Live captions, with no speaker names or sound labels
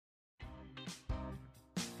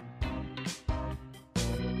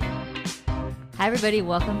Hi, everybody.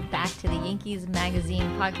 Welcome back to the Yankees Magazine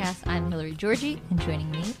podcast. I'm Hilary Georgie, and joining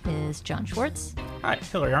me is John Schwartz. Hi,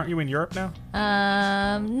 Hilary. Aren't you in Europe now?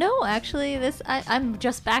 No, actually, I'm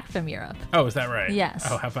just back from Europe. Oh, is that right? Yes.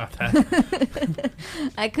 Oh, how about that?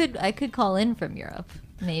 I could call in from Europe,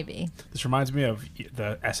 maybe. This reminds me of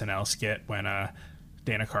the SNL skit when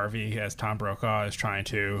Dana Carvey as Tom Brokaw is trying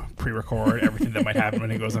to pre-record everything that might happen when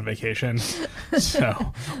he goes on vacation. So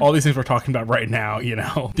all these things we're talking about right now,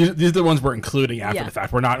 these are the ones we're including after the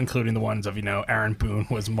fact. We're not including the ones of, Aaron Boone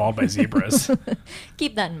was mauled by zebras.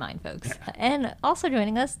 Keep that in mind, folks. Yeah. And also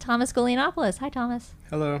joining us, Thomas Golianopoulos. Hi, Thomas.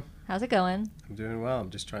 Hello. How's it going? I'm doing well. I'm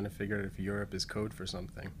just trying to figure out if Europe is code for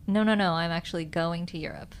something. No. I'm actually going to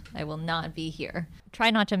Europe. I will not be here. Try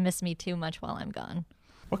not to miss me too much while I'm gone.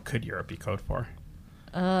 What could Europe be code for?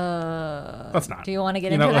 Let's not. Do you want to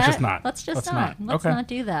get into that? Let's just not. Let's not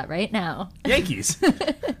do that right now. Yankees.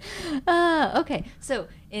 Okay. So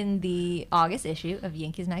in the August issue of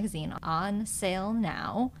Yankees Magazine, on sale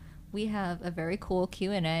now, we have a very cool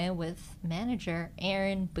Q&A with manager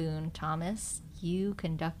Aaron Boone. Thomas, you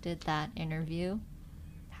conducted that interview.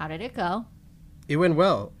 How did it go? It went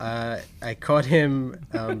well. I caught him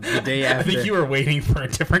the day after. I think you were waiting for a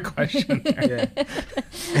different question there.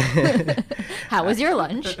 Yeah. How was your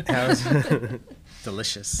lunch?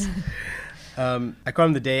 Delicious. I caught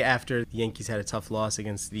him the day after the Yankees had a tough loss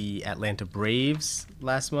against the Atlanta Braves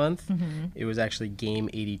last month. Mm-hmm. It was actually game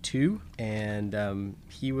 82, and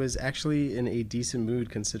he was actually in a decent mood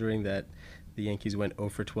considering that the Yankees went 0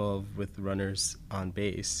 for 12 with runners on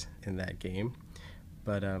base in that game.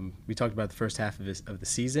 But we talked about the first half of the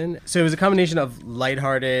season. So it was a combination of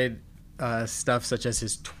lighthearted stuff such as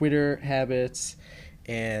his Twitter habits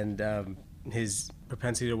and his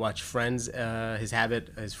propensity to watch Friends,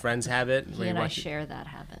 his Friends habit. He and I share that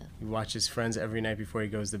habit. He watches Friends every night before he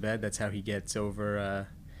goes to bed. That's how he gets over.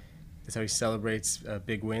 That's how he celebrates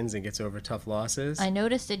big wins and gets over tough losses. I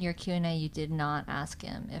noticed in your Q&A you did not ask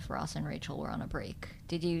him if Ross and Rachel were on a break.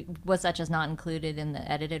 Was that just not included in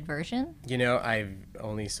the edited version? I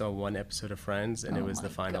only saw one episode of Friends, and it was the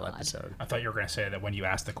final episode. I thought you were going to say that when you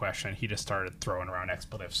asked the question, he just started throwing around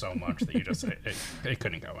expletives so much that you just it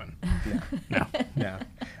couldn't go in. No.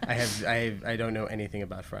 I don't know anything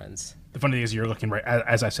about Friends. The funny thing is you're looking right,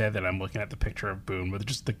 as I said that I'm looking at the picture of Boone with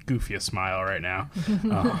just the goofiest smile right now.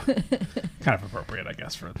 Kind of appropriate, I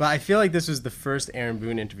guess. But I feel like this was the first Aaron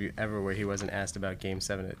Boone interview ever where he wasn't asked about Game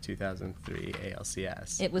 7 of 2003 ALCS.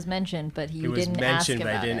 It was mentioned, but I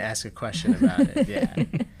didn't ask a question about it. Yeah.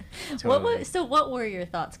 Totally. What were your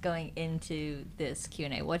thoughts going into this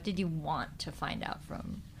Q&A? What did you want to find out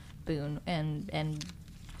from Boone? And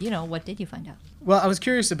what did you find out? Well, I was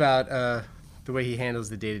curious about the way he handles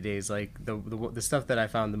the day-to-days. Like the stuff that I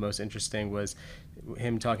found the most interesting was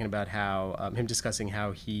him talking about how him discussing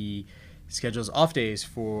how he schedules off days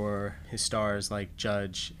for his stars like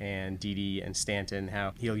Judge and Didi and Stanton,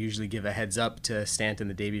 how he'll usually give a heads up to Stanton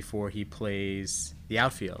the day before he plays the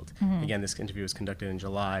outfield. Mm-hmm. Again, this interview was conducted in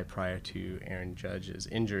July prior to Aaron Judge's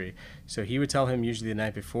injury. So he would tell him usually the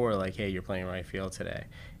night before, like, hey, you're playing right field today.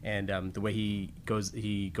 And the way he goes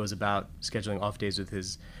about scheduling off days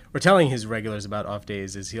or telling his regulars about off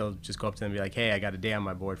days is he'll just go up to them and be like, hey, I got a day on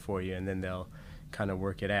my board for you, and then they'll kind of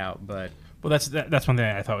work it out. But well, that's one thing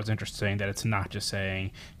I thought was interesting, that it's not just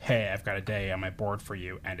saying, hey, I've got a day on my board for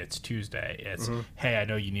you and it's Tuesday. It's, hey, I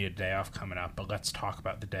know you need a day off coming up, but let's talk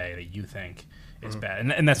about the day that you think is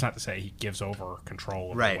bad. And that's not to say he gives over control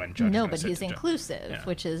over when Judge. No, but he's inclusive,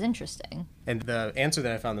 which is interesting. And the answer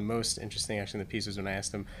that I found the most interesting actually in the piece was when I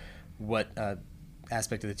asked him what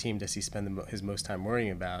aspect of the team does he spend his most time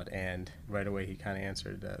worrying about, and right away he kind of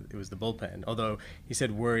answered it was the bullpen, although he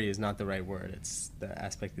said worry is not the right word. It's the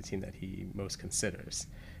aspect of the team that he most considers.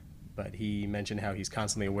 But he mentioned how he's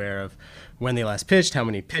constantly aware of when they last pitched, how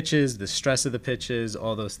many pitches, the stress of the pitches,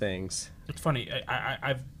 all those things. It's funny,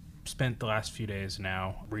 I've spent the last few days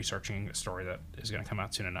now researching a story that is going to come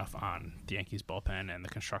out soon enough on the Yankees bullpen and the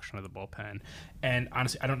construction of the bullpen, and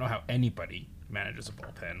honestly I don't know how anybody manages a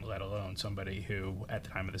bullpen, let alone somebody who at the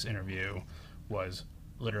time of this interview was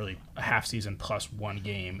literally a half season plus one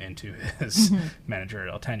game into his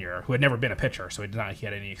managerial tenure, who had never been a pitcher, so it's not like he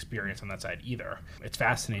had any experience on that side either. It's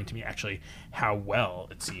fascinating to me actually how well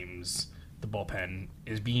it seems the bullpen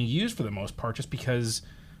is being used for the most part, just because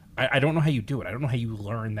I don't know how you do it. I don't know how you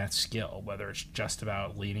learn that skill, whether it's just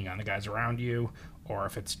about leaning on the guys around you or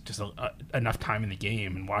if it's just enough time in the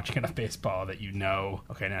game and watching enough baseball that you know,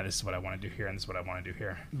 okay, now this is what I want to do here and this is what I want to do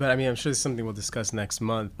here. But, I mean, I'm sure this is something we'll discuss next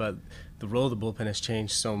month, but the role of the bullpen has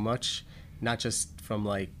changed so much, not just from,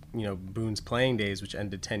 Boone's playing days, which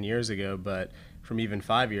ended 10 years ago, but from even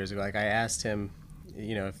 5 years ago. Like, I asked him,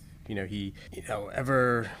 if he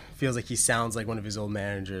ever feels like he sounds like one of his old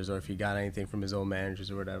managers, or if he got anything from his old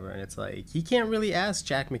managers or whatever. And it's like, he can't really ask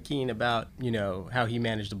Jack McKeon about, how he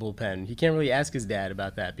managed the bullpen. He can't really ask his dad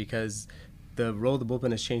about that, because the role of the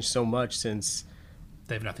bullpen has changed so much since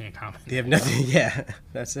they have nothing in common. They have nothing. Yeah,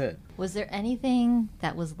 that's it. Was there anything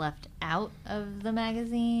that was left out of the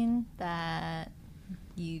magazine that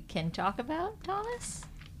you can talk about, Thomas?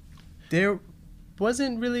 There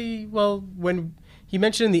wasn't really. Well, when he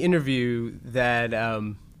mentioned in the interview that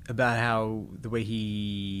about how the way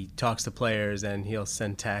he talks to players, and he'll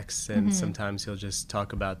send texts, and sometimes he'll just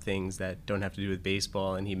talk about things that don't have to do with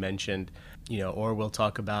baseball. And he mentioned, or we'll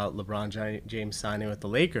talk about LeBron James signing with the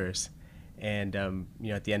Lakers. And,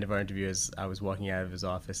 at the end of our interview, as I was walking out of his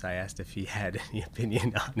office, I asked if he had any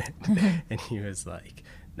opinion on it. And he was like,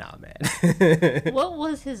 nah, man. What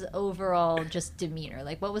was his overall just demeanor?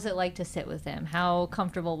 Like, what was it like to sit with him? How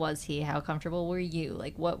comfortable was he? How comfortable were you?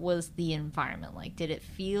 Like, what was the environment like? Did it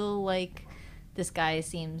feel like this guy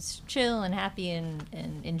seems chill and happy and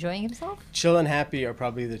enjoying himself? Chill and happy are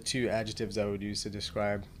probably the two adjectives I would use to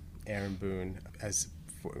describe Aaron Boone as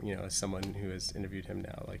someone who has interviewed him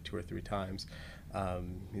now like 2 or 3 times.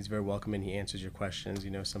 He's very welcoming. He answers your questions.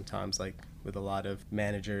 Sometimes like with a lot of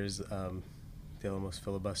managers, they'll almost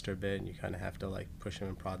filibuster a bit, and you kind of have to like push them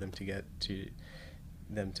and prod them to get to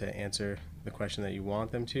them to answer the question that you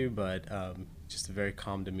want them to. But just a very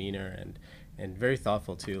calm demeanor and very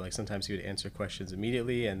thoughtful too. Like sometimes he would answer questions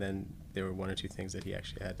immediately, and then there were 1 or 2 things that he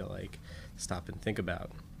actually had to like stop and think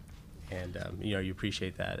about. And you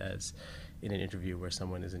appreciate that as in an interview where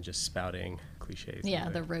someone isn't just spouting cliches. Yeah,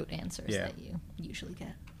 the rote answers that you usually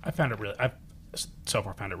get. I've so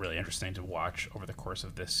far found it really interesting to watch over the course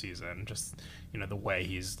of this season, just, the way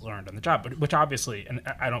he's learned on the job, but which obviously, and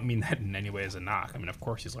I don't mean that in any way as a knock. I mean, of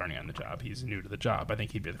course he's learning on the job. He's new to the job. I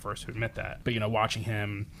think he'd be the first to admit that. But, watching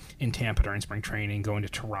him in Tampa during spring training, going to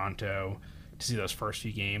Toronto to see those first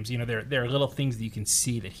few games, there are little things that you can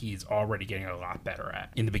see that he's already getting a lot better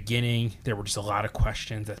at. In the beginning, there were just a lot of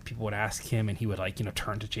questions that people would ask him, and he would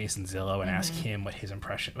turn to Jason Zillow and ask him what his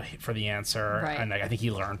impression for the answer. Right. And I think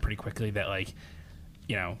he learned pretty quickly that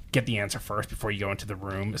get the answer first before you go into the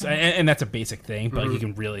room. And that's a basic thing, but you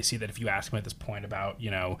can really see that if you ask him at this point about,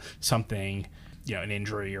 something, an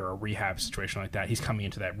injury or a rehab situation like that, he's coming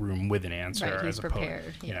into that room with an answer. Right, he's as opposed,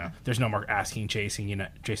 prepared. There's no more asking Jason,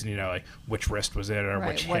 like which wrist was it or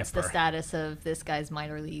which hip. What's the status of this guy's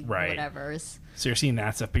minor league whatever's. So you're seeing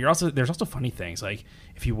that stuff, but there's also funny things. Like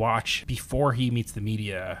if you watch before he meets the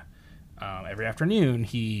media, every afternoon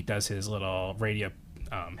he does his little radio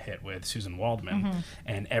hit with Susan Waldman,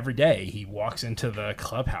 and every day he walks into the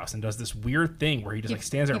clubhouse and does this weird thing where he just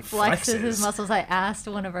stands there and flexes his muscles. I asked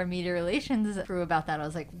one of our media relations crew about that. I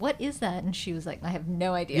was like, "What is that?" And she was like, "I have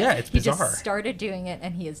no idea." Yeah, it's bizarre. He just started doing it,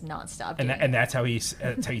 and he has not stopped. And that's how he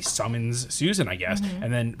summons Susan, I guess.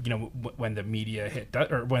 And then when the media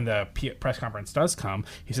when the press conference does come,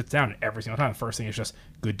 he sits down, and every single time the first thing is just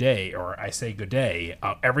 "good day" or "I say good day"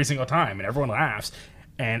 every single time, and everyone laughs.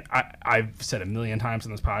 And I've said a million times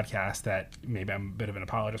on this podcast that maybe I'm a bit of an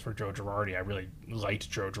apologist for Joe Girardi. I really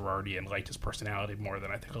liked Joe Girardi and liked his personality more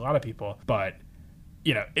than I think a lot of people. But,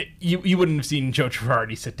 you wouldn't have seen Joe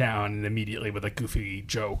Girardi sit down and immediately with a goofy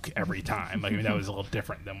joke every time. Like, that was a little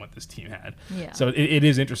different than what this team had. Yeah. So it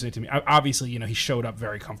is interesting to me. Obviously, he showed up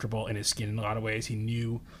very comfortable in his skin in a lot of ways. He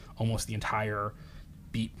knew almost the entire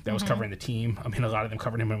beat that was covering the team. I mean, a lot of them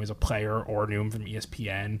covered him when he was a player or knew him from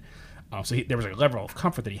ESPN. So there was a level of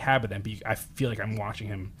comfort that he had with them, but I feel like I'm watching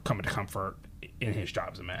him come into comfort in his job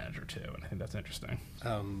as a manager, too, and I think that's interesting.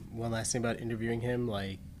 One last thing about interviewing him,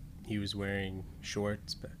 like, he was wearing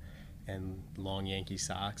shorts and long Yankee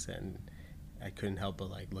socks, and I couldn't help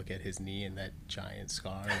but, like, look at his knee and that giant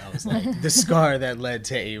scar, and I was like, the scar that led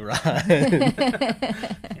to A-Rod.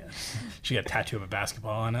 Yeah. She got a tattoo of a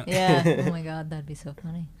basketball on it. Yeah. Oh, my God, that'd be so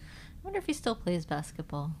funny. I wonder if he still plays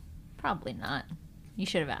basketball. Probably not. You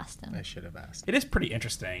should have asked him. I should have asked. It is pretty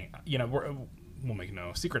interesting. We'll make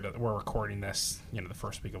no secret that we're recording this, the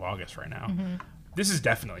first week of August right now. This is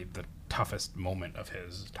definitely the toughest moment of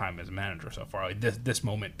his time as a manager so far. Like this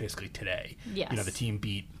moment basically today. Yes. The team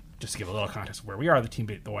beat, just to give a little context of where we are, the team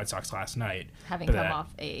beat the White Sox last night. Having come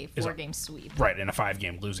off a 4-game sweep. Right, and a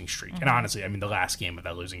 5-game losing streak. And honestly, I mean, the last game of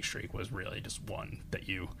that losing streak was really just one that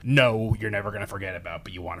you're never going to forget about,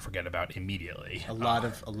 but you want to forget about immediately. A lot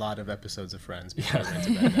of episodes of Friends. Yeah.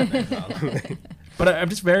 But I'm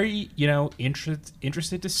just very,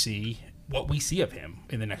 interested to see what we see of him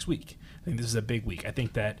in the next week. I think this is a big week. I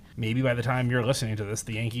think that maybe by the time you're listening to this,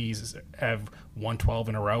 the Yankees have won 12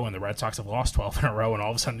 in a row and the Red Sox have lost 12 in a row, and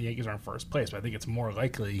all of a sudden the Yankees are in first place. But I think it's more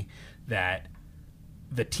likely that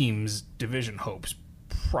the team's division hopes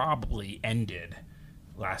probably ended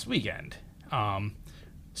last weekend.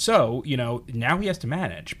 So, now he has to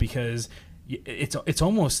manage, because it's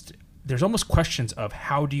almost, there's almost questions of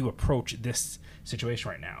how do you approach this situation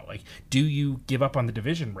right now? Like, do you give up on the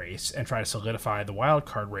division race and try to solidify the wild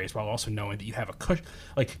card race while also knowing that you have a cushion?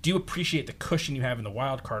 Like, do you appreciate the cushion you have in the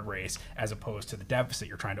wild card race as opposed to the deficit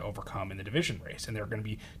you're trying to overcome in the division race? And there are going to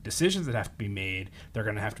be decisions that have to be made. They're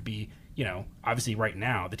going to have to be, obviously right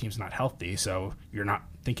now the team's not healthy, so you're not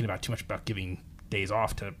thinking about too much about giving days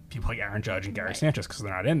off to people like Aaron Judge and Gary Sanchez because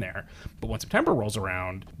they're not in there. But when September rolls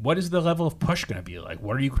around, what is the level of push going to be like?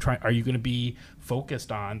 What are you trying? Are you going to be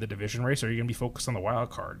focused on the division race, or are you going to be focused on the wild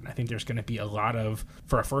card? And I think there's going to be a lot of,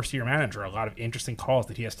 for a first-year manager, a lot of interesting calls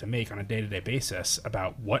that he has to make on a day-to-day basis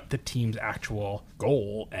about what the team's actual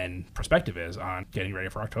goal and perspective is on getting ready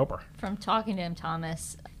for October. From talking to him,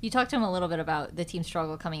 Thomas, you talked to him a little bit about the team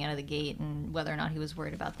struggle coming out of the gate and whether or not he was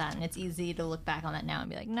worried about that. And it's easy to look back on that now and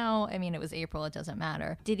be like, no, I mean, it was April. It doesn't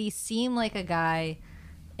matter. Did he seem like a guy,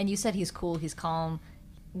 and you said he's cool, he's calm,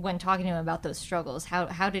 when talking to him about those struggles,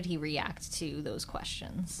 how did he react to those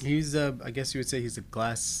questions? He's, I guess you would say he's a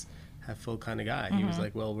glass half full kind of guy. He was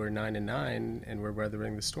like, well, we're 9-9 and we're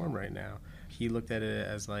weathering the storm right now. He looked at it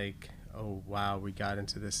as like, oh, wow, we got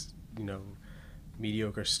into this,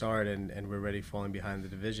 mediocre start and we're already falling behind the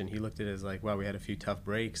division. He looked at it as like, wow, we had a few tough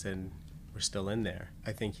breaks and we're still in there.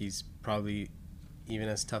 I think he's probably, even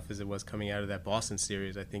as tough as it was coming out of that Boston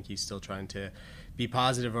series, I think he's still trying to be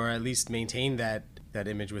positive, or at least maintain that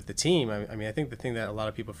image with the team. I mean, I think the thing that a lot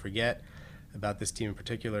of people forget about this team in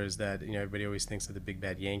particular is that, everybody always thinks of the big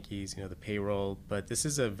bad Yankees, the payroll, but this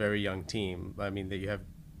is a very young team. I mean, that you have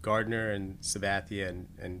Gardner and Sabathia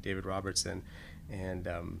and David Robertson, and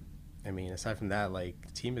I mean, aside from that, like,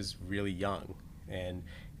 the team is really young, and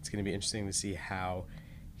it's going to be interesting to see how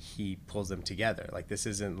he pulls them together. Like, this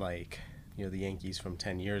isn't like, the Yankees from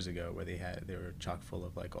 10 years ago where they were chock full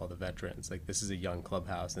of like all the veterans. Like, this is a young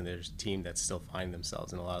clubhouse, and there's a team that's still finding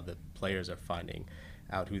themselves, and a lot of the players are finding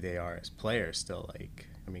out who they are as players still. Like,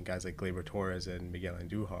 I mean, guys like Gleyber Torres and Miguel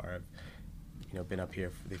Andujar have, been up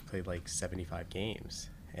here. They've played like 75 games,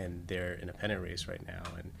 and they're in a pennant race right now,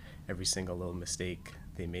 and every single little mistake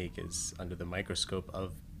they make is under the microscope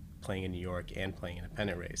of playing in New York and playing in a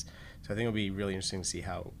pennant race. So I think it'll be really interesting to see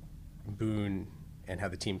how Boone and how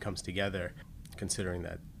the team comes together, considering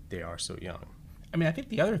that they are so young. I mean, I think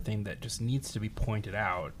the other thing that just needs to be pointed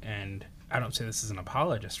out, and I don't say this as an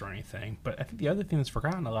apologist or anything, but I think the other thing that's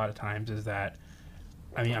forgotten a lot of times is that,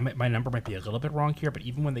 I mean, my number might be a little bit wrong here, but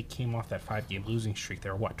even when they came off that 5-game losing streak,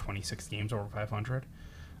 they were, 26 games over 500?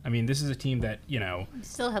 I mean, this is a team that,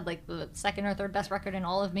 still had like the second or third best record in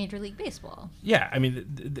all of Major League Baseball. Yeah, I mean,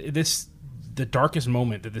 the darkest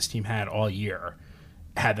moment that this team had all year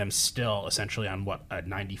had them still essentially on a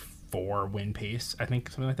 94 win pace, I think,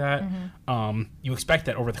 something like that. Mm-hmm. You expect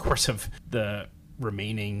that over the course of the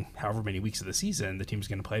remaining however many weeks of the season, the team's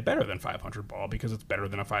going to play better than 500 ball because it's better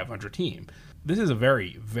than a 500 team. This is a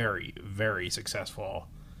very, very, very successful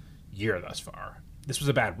year thus far. This was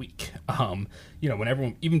a bad week. When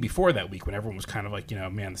everyone, even before that week, when everyone was kind of like,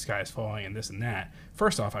 man, the sky is falling and this and that.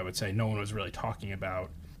 First off, I would say no one was really talking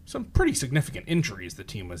about some pretty significant injuries the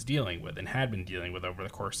team was dealing with and had been dealing with over the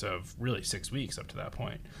course of really 6 weeks up to that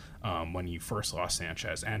point. When you first lost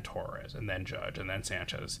Sanchez and Torres and then Judge and then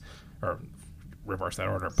Sanchez, or reverse that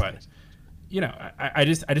order. But, I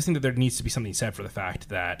just think that there needs to be something said for the fact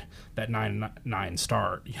that 9-9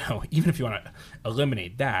 start, even if you want to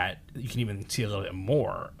eliminate that, you can even see a little bit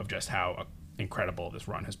more of just how incredible this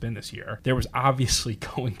run has been this year. There was obviously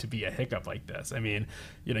going to be a hiccup like this. I mean,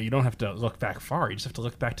 you don't have to look back far. You just have to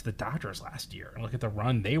look back to the Dodgers last year and look at the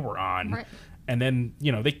run they were on. Right. And then,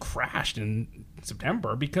 they crashed in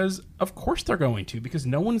September because, of course, they're going to, because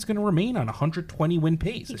no one's going to remain on a 120 win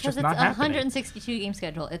pace. Because it's just it's not happening. 162 game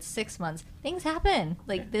schedule. It's 6 months. Things happen.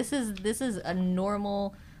 Like, this is a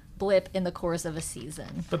normal blip in the course of a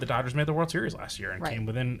season. But the Dodgers made the World Series last year and came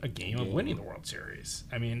within a game of winning the World Series.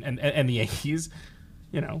 I mean, and the Yankees,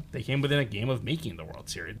 they came within a game of making the World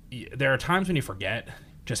Series. There are times when you forget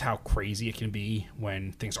just how crazy it can be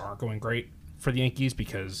when things aren't going great for the Yankees,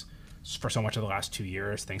 because for so much of the last 2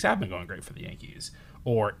 years, things have been going great for the Yankees.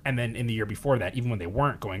 And then in the year before that, even when they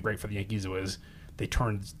weren't going great for the Yankees, they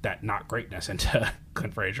turned that not greatness into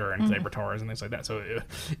Clint Frazier and Gleyber Torres and things like that. So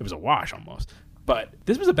it was a wash almost. But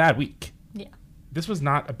this was a bad week. Yeah. This was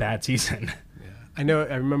not a bad season. Yeah.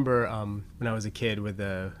 I remember when I was a kid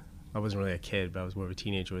I wasn't really a kid, but I was more of a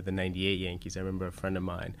teenager with the 98 Yankees. I remember a friend of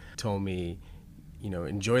mine told me,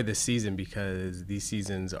 enjoy this season because these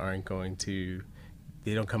seasons aren't going to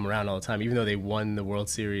they don't come around all the time. Even though they won the World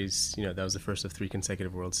Series, that was the first of 3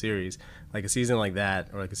 consecutive World Series. Like a season like that,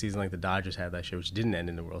 or like a season like the Dodgers had last year, which didn't end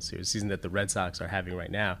in the World Series, a season that the Red Sox are having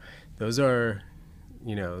right now, those are,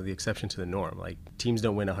 the exception to the norm. Like teams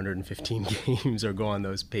don't win 115 games or go on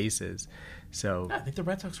those paces. So I think the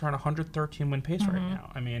Red Sox are on a 113 win pace right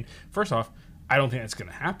now. I mean, first off, I don't think that's going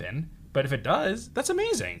to happen. But if it does, that's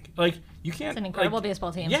amazing. Like you can't. It's an incredible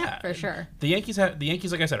baseball team. Yeah, for sure. The Yankees,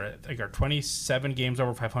 like I said, are 27 games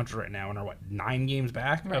over 500 right now, and are 9 games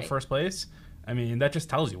back of first place. I mean, that just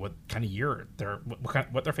tells you what kind of year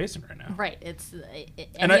what they're facing right now. Right. It's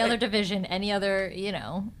any other division, any other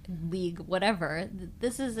league, whatever.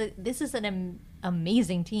 This is an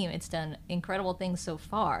amazing team. It's done incredible things so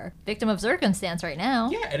far. Victim of circumstance right now.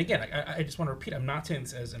 Yeah, and again, I just want to repeat, I'm not saying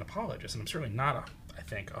this as an apologist, and I'm certainly not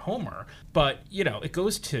a homer, but it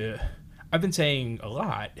goes to, I've been saying a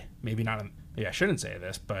lot, maybe I shouldn't say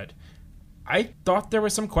this, but I thought there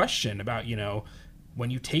was some question about when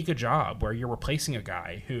you take a job where you're replacing a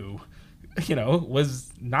guy who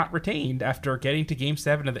was not retained after getting to Game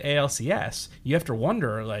 7 of the ALCS, you have to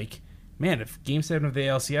wonder, like, man, if Game 7 of the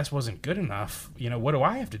ALCS wasn't good enough, what do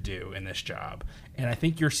I have to do in this job? And I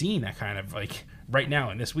think you're seeing that kind of like right now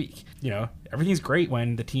in this week. Everything's great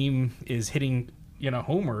when the team is hitting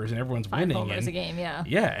homers and everyone's 5 winning. homers a game, yeah.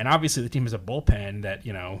 Yeah, and obviously the team has a bullpen that,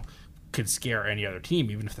 could scare any other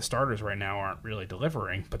team, even if the starters right now aren't really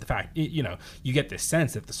delivering. But the fact, you get this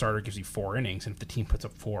sense that the starter gives you 4 innings, and if the team puts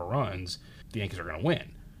up 4 runs, the Yankees are going to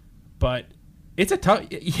win. But it's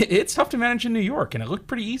tough to manage in New York, and it looked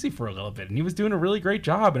pretty easy for a little bit. And he was doing a really great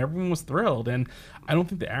job, and everyone was thrilled. And I don't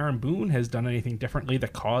think that Aaron Boone has done anything differently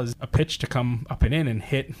that caused a pitch to come up and in and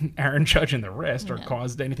hit Aaron Judge in the wrist or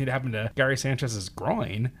caused anything to happen to Gary Sanchez's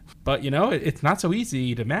groin. But, it's not so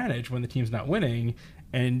easy to manage when the team's not winning.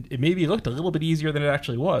 And it maybe looked a little bit easier than it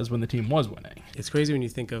actually was when the team was winning. It's crazy when you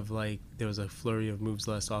think of, like, there was a flurry of moves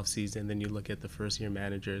last offseason, then you look at the first-year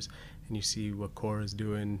managers and you see what Cora is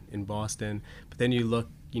doing in Boston. But then you look,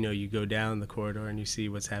 you go down the corridor and you see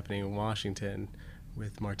what's happening in Washington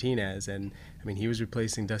with Martinez. And, I mean, he was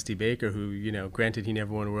replacing Dusty Baker, who, granted he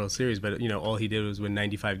never won a World Series, but, all he did was win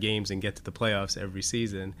 95 games and get to the playoffs every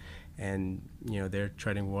season. And, they're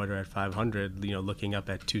treading water at 500, looking up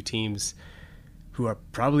at 2 teams who are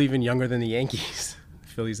probably even younger than the Yankees, the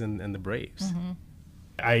Phillies and the Braves. Mm-hmm.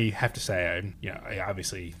 I have to say, I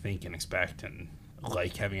obviously think and expect and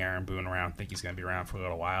like having Aaron Boone around. Think he's going to be around for a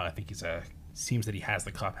little while. I think seems that he has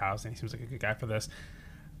the clubhouse and he seems like a good guy for this.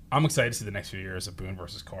 I'm excited to see the next few years of Boone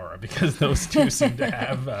versus Cora because those two seem to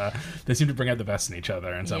have they seem to bring out the best in each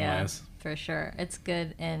other in some ways. For sure, it's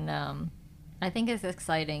good, and I think it's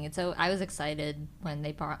exciting. So I was excited when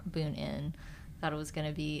they brought Boone in. Thought it was going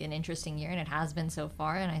to be an interesting year, and it has been so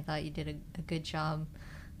far, and I thought you did a good job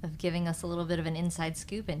of giving us a little bit of an inside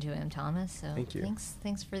scoop into him, Thomas. So thank you.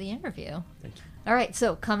 Thanks for the interview. Thank you. All right,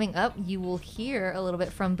 so coming up, you will hear a little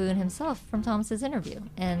bit from Boone himself from Thomas's interview,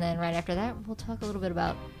 and then right after that, we'll talk a little bit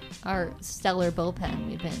about our stellar bullpen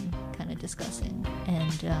we've been kind of discussing,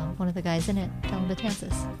 and one of the guys in it, Dellin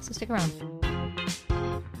Betances. So stick around.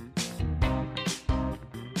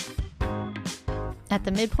 At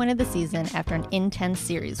the midpoint of the season, after an intense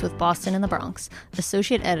series with Boston and the Bronx,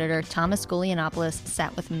 associate editor Thomas Golianopoulos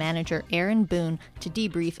sat with manager Aaron Boone to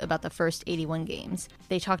debrief about the first 81 games.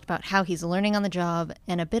 They talked about how he's learning on the job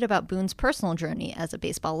and a bit about Boone's personal journey as a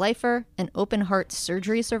baseball lifer, an open-heart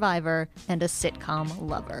surgery survivor, and a sitcom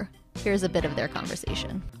lover. Here's a bit of their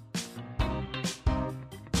conversation.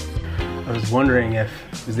 I was wondering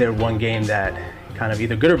was there one game that kind of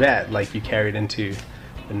either good or bad, like you carried into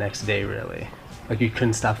the next day, really? Like you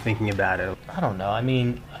couldn't stop thinking about it. I don't know. I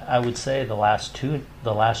mean, I would say the last 3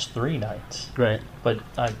 nights. Right. But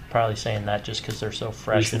I'm probably saying that just because they're so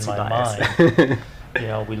fresh in my mind.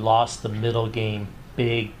 We lost the middle game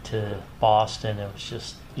big to Boston. It was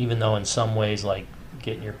just, even though in some ways, like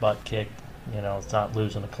getting your butt kicked, it's not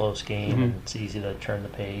losing a close game and it's easy to turn the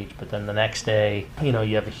page. But then the next day, you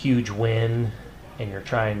have a huge win. And you're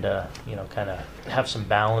trying to, kind of have some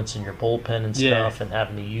balance in your bullpen and stuff, and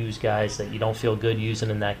having to use guys that you don't feel good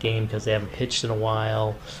using in that game because they haven't pitched in a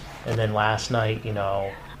while. And then last night,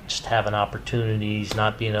 just having opportunities,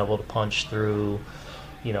 not being able to punch through,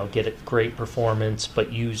 get a great performance,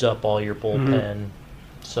 but use up all your bullpen.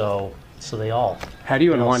 So they all. How do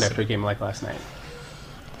you unwind after a game like last night?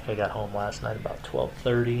 I got home last night about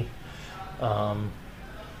 12:30.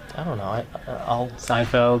 I don't know. I'll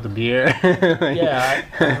Seinfeld, the beer.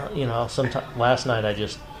 Sometimes last night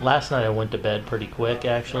I went to bed pretty quick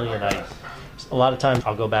actually, and a lot of times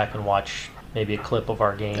I'll go back and watch maybe a clip of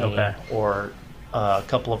our game or a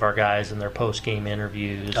couple of our guys in their post game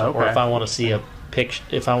interviews, or if I want to see a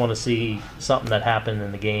if I want to see something that happened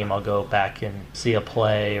in the game, I'll go back and see a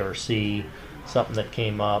play or see something that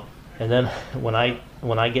came up. And then when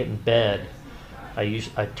I get in bed, I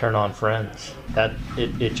turn on Friends. That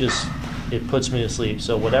it puts me to sleep.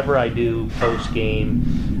 So whatever I do post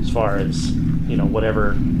game, as far as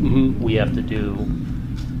whatever we have to do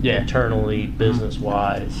internally, business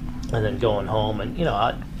wise, and then going home, and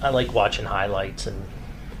I like watching highlights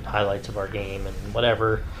of our game and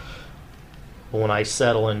whatever. But when I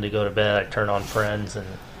settle in to go to bed, I turn on Friends, and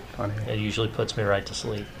it usually puts me right to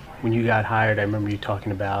sleep. When you got hired, I remember you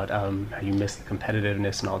talking about how you missed the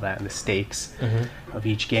competitiveness and all that and the stakes of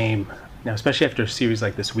each game. Now, especially after a series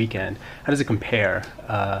like this weekend, how does it compare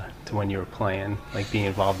to when you were playing, like being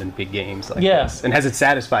involved in big games like this? And has it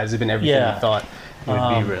satisfied? Has it been everything you thought it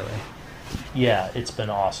would be, really? Yeah, it's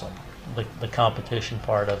been awesome. The competition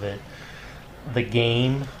part of it, the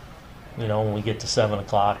game, when we get to 7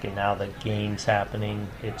 o'clock and now the game's happening,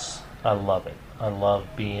 I love it. I love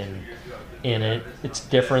being in it. It's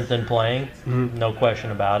different than playing, no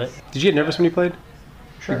question about it. Did you get nervous when you played?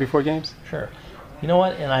 Sure. Like before games? Sure. You know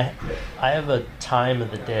what? And I have a time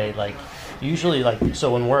of the day, usually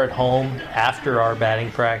so when we're at home after our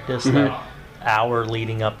batting practice, that hour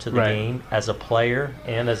leading up to the game, as a player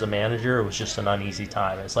and as a manager, it was just an uneasy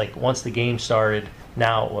time. It's like once the game started,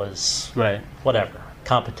 now it was whatever,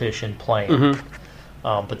 competition, playing.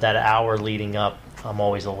 But that hour leading up, I'm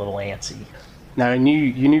always a little antsy. Now,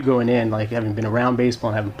 you knew going in, like having been around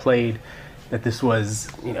baseball and having played, that this was,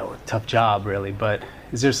 a tough job, really. But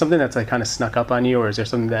is there something that's like kind of snuck up on you, or is there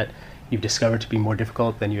something that you've discovered to be more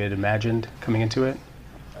difficult than you had imagined coming into it?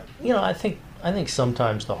 I think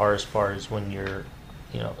sometimes the hardest part is when you're,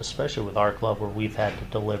 especially with our club where we've had to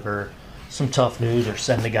deliver some tough news or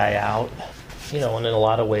send a guy out, and in a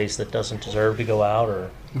lot of ways that doesn't deserve to go out,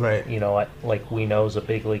 or like we know is a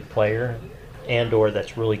big league player, and or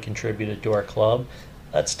that's really contributed to our club.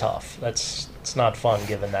 That's tough. It's not fun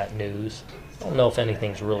given that news. I don't know if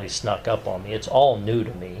anything's really snuck up on me. It's all new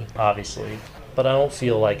to me, obviously, but I don't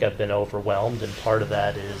feel like I've been overwhelmed, and part of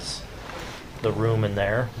that is the room in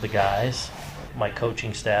there, the guys. My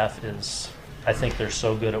coaching staff I think they're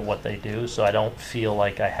so good at what they do, so I don't feel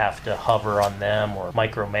like I have to hover on them or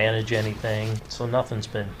micromanage anything. So nothing's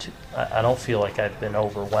been I don't feel like I've been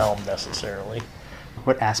overwhelmed necessarily.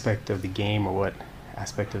 What aspect of the game or what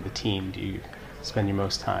aspect of the team do you spend your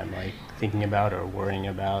most time thinking about or worrying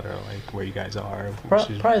about, or where you guys are?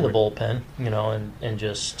 Probably the bullpen, and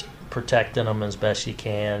just protecting them as best you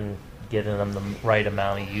can, getting them the right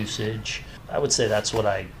amount of usage. I would say that's what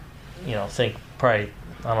I, think probably,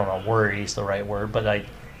 I don't know, worry is the right word, but I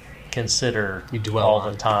consider all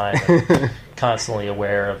the time, and constantly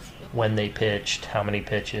aware of when they pitched, how many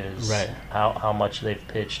pitches, how much they've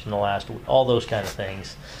pitched in the last week, all those kind of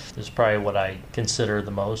things is probably what I consider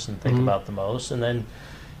the most and think about the most. And then,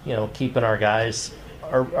 keeping our guys,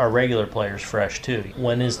 our regular players fresh too.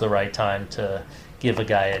 When is the right time to give a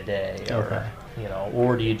guy a day,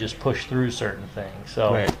 or do you just push through certain things?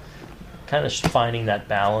 So kind of finding that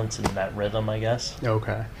balance and that rhythm, I guess.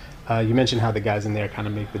 Okay. You mentioned how the guys in there kind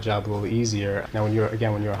of make the job a little easier. Now, when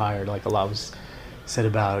you're hired, a lot was said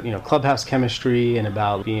about clubhouse chemistry and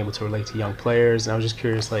about being able to relate to young players. And I was just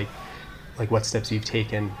curious, what steps you've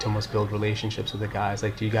taken to almost build relationships with the guys.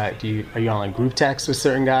 Are you on group text with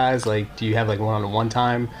certain guys? Do you have one-on-one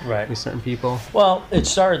time with certain people? Well, it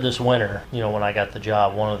started this winter. When I got the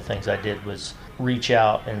job, one of the things I did was reach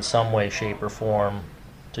out in some way, shape, or form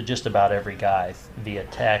to just about every guy via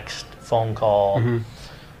text, phone call.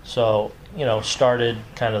 So, started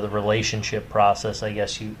kind of the relationship process, I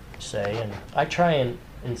guess you say. And I try and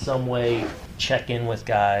in some way check in with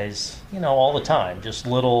guys, all the time. Just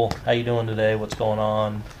little, how you doing today? What's going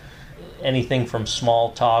on? Anything from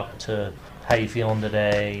small talk to how you feeling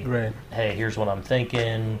today? Right. Hey, here's what I'm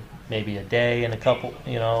thinking. Maybe a day and a couple,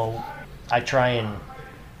 I try and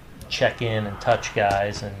check in and touch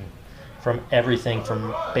guys, and from everything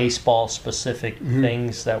from baseball specific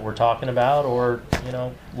things that we're talking about, or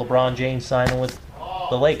LeBron James signing with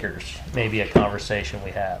the Lakers, maybe a conversation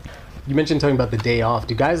we have. You mentioned talking about the day off.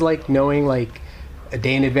 Do guys like knowing a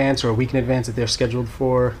day in advance or a week in advance that they're scheduled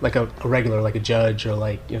for a regular, like a Judge, or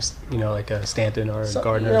like a Stanton or a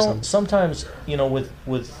Gardner or something? Sometimes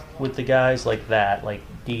with the guys like that, like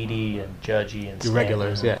Didi and Judgy and Stanton,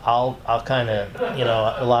 regulars, yeah. I'll kind of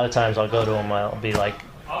a lot of times I'll go to them. I'll be like,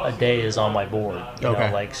 a day is on my board.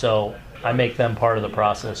 So I make them part of the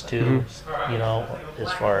process too.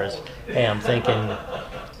 As far as, hey, I'm thinking,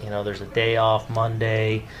 there's a day off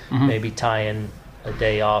Monday, maybe tying a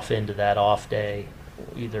day off into that off day,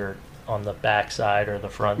 either on the back side or the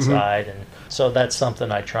front side. And so that's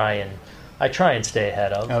something I try and I try and stay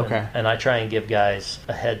ahead of. Okay. And I try and give guys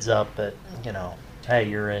a heads up that, hey,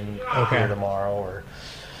 you're in here tomorrow. Or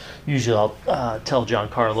usually I'll tell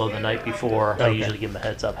Giancarlo the night before. I usually give him a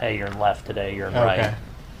heads up, hey, you're in left today, you're in right,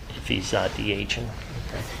 if he's DHing.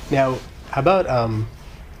 Now, how about,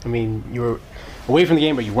 you were away from the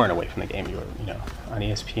game, but you weren't away from the game. You were, on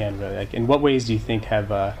ESPN, really. Like, in what ways do you think have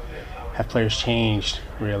players changed,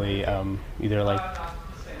 really, either like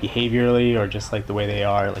behaviorally or just like the way they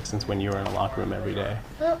are, like since when you were in the locker room every day?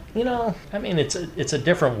 Well, it's a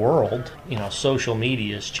different world. Social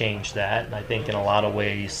media has changed that, and I think in a lot of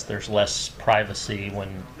ways there's less privacy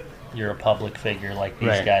when you're a public figure like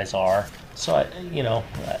these guys are. So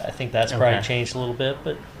I think that's probably changed a little bit,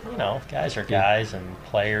 but guys are guys and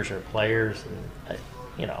players are players, and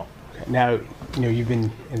Now, you've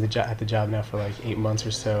been at the job now for like 8 months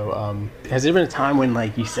or so. Has there been a time when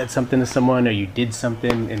like you said something to someone or you did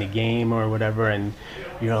something in a game or whatever, and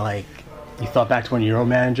you're like, you thought back to one of your own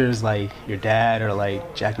managers, like your dad or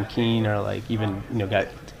like Jack McKean or like even got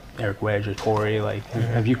Eric Wedge or Corey? Like,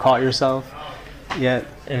 have you caught yourself yet?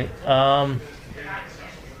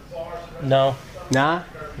 No. Nah.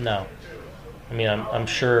 No. I'm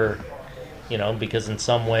sure. Because in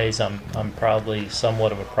some ways I'm probably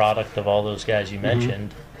somewhat of a product of all those guys you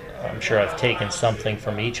mentioned. I'm sure I've taken something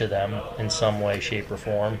from each of them in some way, shape, or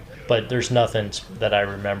form. But there's nothing that I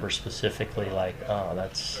remember specifically like, oh,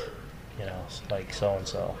 that's, like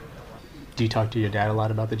so-and-so. Do you talk to your dad a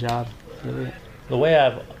lot about the job, really? The way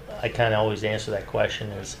I kind of always answer that question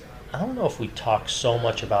is, I don't know if we talk so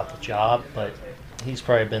much about the job, but he's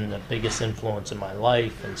probably been the biggest influence in my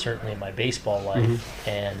life and certainly in my baseball life.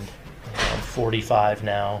 And I'm 45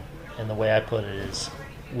 now, and the way I put it is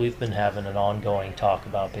we've been having an ongoing talk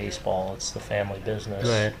about baseball. It's the family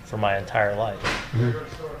business for my entire life.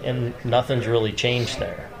 And nothing's really changed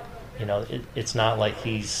there. It's not like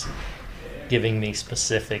he's giving me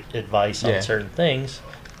specific advice on certain things.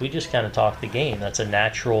 We just kind of talk the game. That's a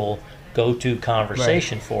natural go-to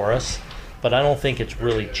conversation for us, but I don't think it's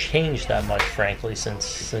really changed that much, frankly,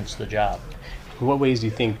 since the job. In what ways do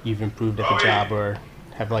you think you've improved at the job or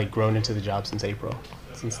have like grown into the job since April,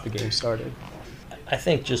 since the game started? I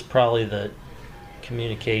think just probably the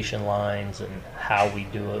communication lines and how we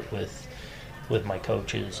do it with my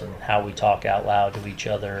coaches and how we talk out loud to each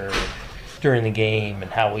other during the game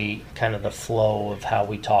and how we kind of the flow of how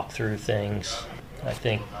we talk through things, I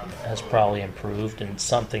think has probably improved, and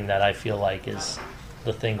something that I feel like is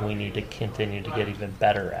the thing we need to continue to get even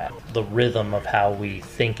better at. The rhythm of how we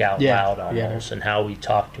think out loud almost and how we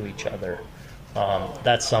talk to each other.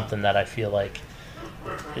 That's something that I feel like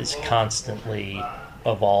is constantly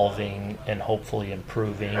evolving and hopefully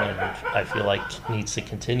improving, and I feel like needs to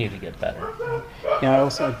continue to get better. Yeah,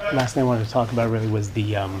 last thing I wanted to talk about really was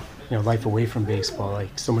the life away from baseball.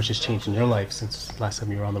 Like, so much has changed in your life since last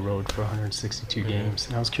time you were on the road for 162 games.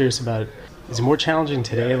 And I was curious about, is it more challenging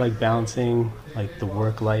today, like balancing like the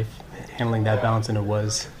work life, handling that balance than it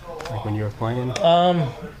was like when you were playing?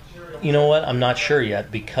 You know what? I'm not sure yet,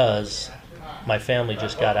 because my family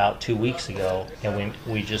just got out 2 weeks ago, and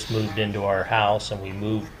we just moved into our house, and we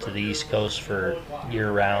moved to the East Coast for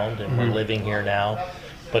year-round, and we're living here now.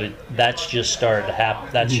 But that's just started to happen.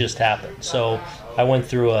 That's just happened. So I went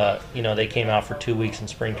through they came out for 2 weeks in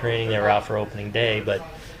spring training. They were out for opening day, but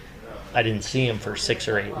I didn't see them for 6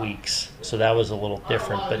 or 8 weeks. So that was a little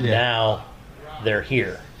different. But now they're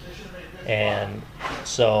here. And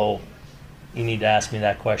so you need to ask me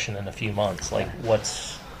that question in a few months. Like,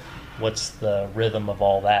 what's the rhythm of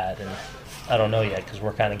all that? And I don't know yet, because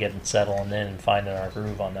we're kind of getting settling in and finding our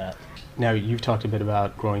groove on that. Now, you've talked a bit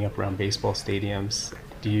about growing up around baseball stadiums.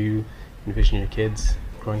 Do you envision your kids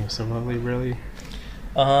growing up similarly, really?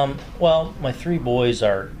 Well, my 3 boys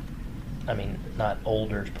are, not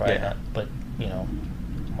older, probably not, but,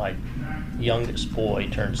 my youngest boy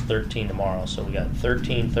turns 13 tomorrow, so we got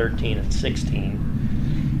 13, and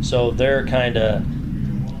 16. So they're kind of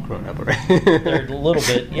grown up already. They're a little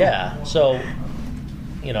bit, yeah. So,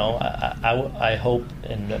 I hope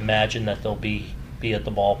and imagine that they'll be at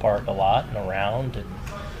the ballpark a lot and around,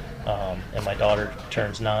 and my daughter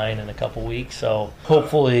turns 9 in a couple weeks, so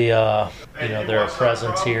hopefully, they're a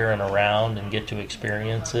presence here and around and get to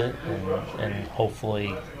experience it, and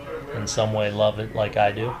hopefully in some way love it like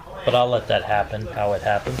I do. But I'll let that happen, how it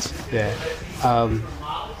happens. Yeah.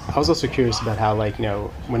 I was also curious about how,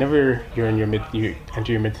 whenever you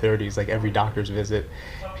enter your mid-30s, like every doctor's visit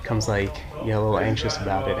becomes like you get a little anxious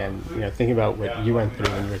about it, and thinking about what you went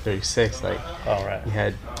through when you were 36, like you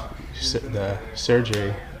had the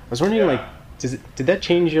surgery. I was wondering, did that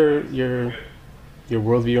change your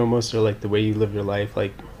worldview almost, or like the way you live your life,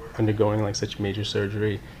 like undergoing like such major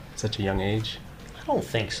surgery? such a young age? I don't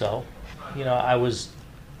think so. You know, I was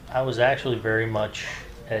actually very much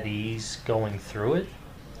at ease going through it.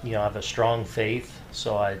 You know, I have a strong faith,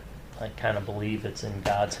 so I kind of believe it's in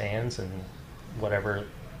God's hands, and whatever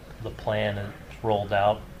the plan is rolled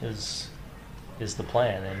out is the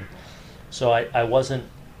plan. And so I wasn't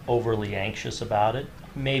overly anxious about it.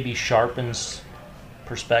 Maybe sharpens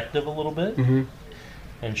perspective a little bit,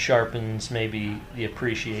 and sharpens maybe the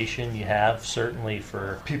appreciation you have, certainly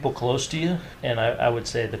for people close to you. And I would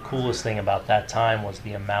say the coolest thing about that time was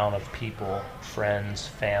the amount of people, friends,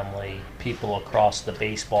 family, people across the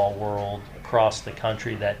baseball world, across the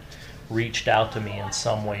country, that reached out to me in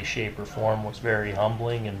some way, shape, or form. Was very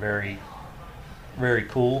humbling and very, very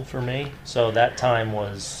cool for me. So that time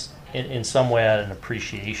was, in some way, I had an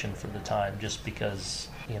appreciation for the time, just because,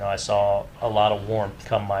 you know, I saw a lot of warmth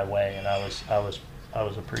come my way, and I was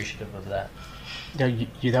appreciative of that.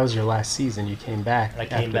 Yeah, that was your last season. You came back. I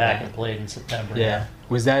came back and played in September. Yeah.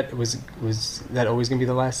 Was that always going to be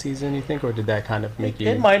the last season, you think, or did that kind of make you?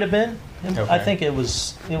 It might have been. Okay. I think it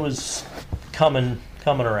was coming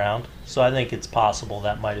around. So I think it's possible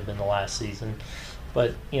that might have been the last season.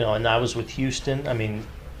 But, you know, and I was with Houston. I mean,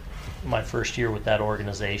 my first year with that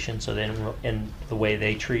organization. So then, and the way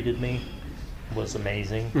they treated me was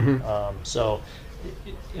amazing. So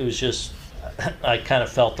it was just, I kind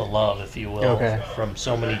of felt the love, if you will, from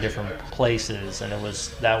so many different places, and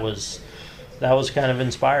that was kind of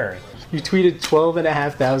inspiring. You tweeted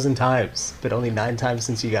 12,500 times, but only 9 times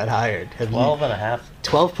since you got hired.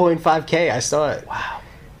 12.5K. I saw it. Wow.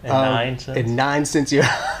 And 9 since you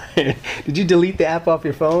hired. Did you delete the app off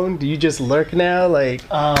your phone? Do you just lurk now? Like,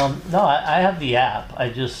 no, I have the app. I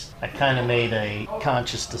kind of made a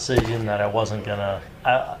conscious decision that I wasn't gonna.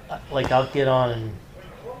 I'll get on and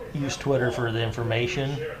use Twitter for the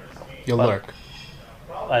information. You'll lurk.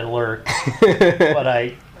 I lurk, but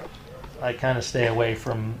I kind of stay away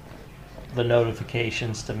from the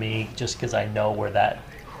notifications to me, just because I know where that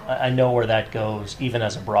goes, even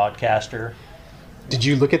as a broadcaster. Did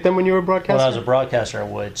you look at them when you were a broadcaster? When I was a broadcaster, I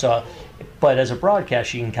would. So, but as a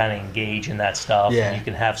broadcaster, you can kind of engage in that stuff. Yeah. And you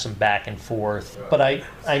can have some back and forth. But I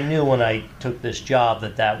knew when I took this job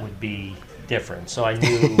that would be different. So I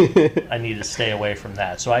knew I needed to stay away from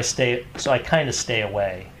that. So I kind of stay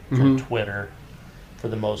away from Twitter for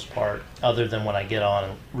the most part, other than when I get on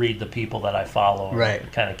and read the people that I follow. Right.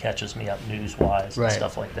 It kind of catches me up news-wise and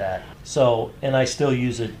stuff like that. So, and I still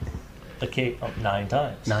use it 9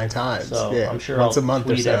 times. 9 times. So yeah. I'm sure Once I'll a month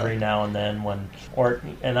tweet or so. every now and then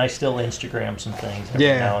and I still Instagram some things every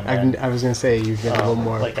now and then. I was going to say you've been a little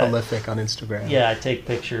more like prolific on Instagram. Yeah, I take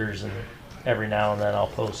pictures, and every now and then I'll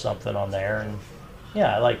post something on there, and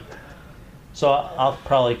yeah, so I'll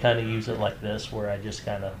probably kind of use it like this, where I just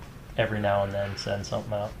kind of every now and then send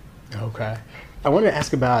something out. Okay. I wanted to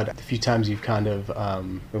ask about a few times you've kind of,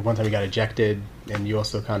 one time you got ejected, and you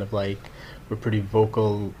also kind of were pretty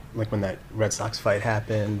vocal, like when that Red Sox fight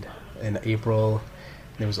happened in April.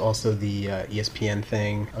 There was also the ESPN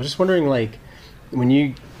thing. I was just wondering, when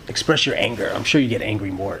you express your anger, I'm sure you get angry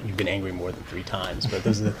more. You've been angry more than 3 times, but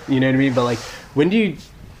those are you know what I mean? But when do you,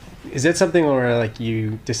 is that something where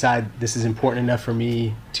you decide this is important enough for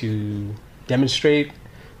me to demonstrate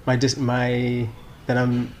that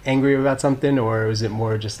I'm angry about something, or is it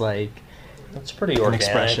more just it's pretty organic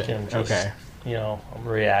expression? And just, I'm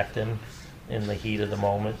reacting in the heat of the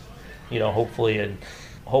moment,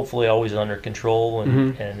 hopefully always under control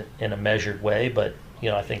and in a measured way. But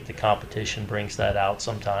I think the competition brings that out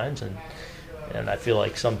sometimes, and I feel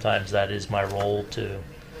like sometimes that is my role, to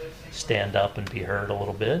stand up and be heard a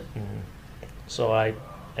little bit. And so I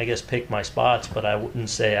guess pick my spots, but I wouldn't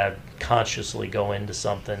say I consciously go into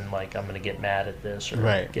something like I'm going to get mad at this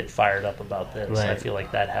or get fired up about this. I feel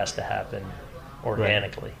like that has to happen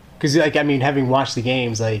organically. Because having watched the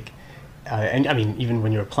games, and even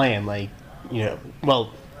when you were playing, the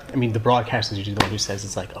broadcaster is usually the one who says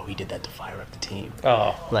it's he did that to fire up the team.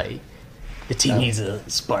 Oh, the team needs a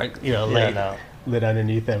spark, lit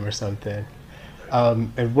underneath them or something.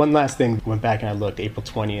 And one last thing, went back and I looked. April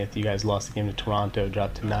 20th, you guys lost the game to Toronto,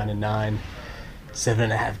 dropped to 9-9,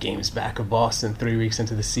 7.5 games back of Boston, 3 weeks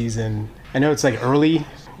into the season. I know it's early.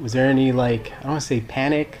 Was there any I don't want to say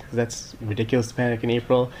panic, 'cause that's ridiculous to panic in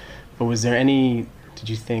April, but was there any? Did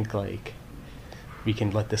you think we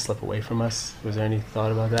can let this slip away from us? Was there any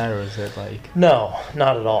thought about that, or is it No,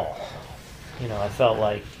 not at all. I felt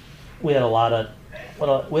like we had a lot of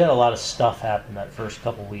stuff happen that first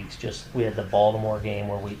couple weeks. Just we had the Baltimore game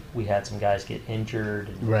where we had some guys get injured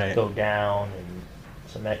and go down, and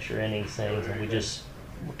some extra innings things, and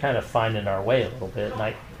we're kind of finding our way a little bit. And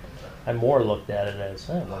I more looked at it as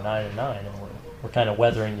we're 9-9, and we're kind of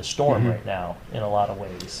weathering the storm right now in a lot of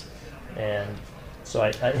ways. And so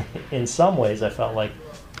I in some ways, I felt like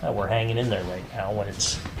we're hanging in there right now when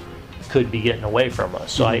it's could be getting away from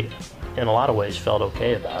us. So I, in a lot of ways, felt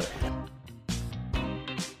okay about it.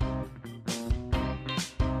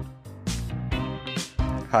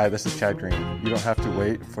 Hi, this is Chad Green. You don't have to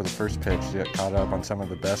wait for the first pitch to get caught up on some of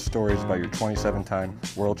the best stories about your 27-time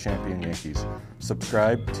world champion Yankees.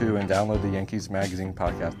 Subscribe to and download the Yankees Magazine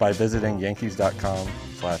podcast by visiting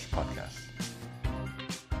yankees.com/podcast.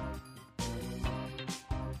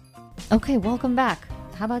 Okay, welcome back.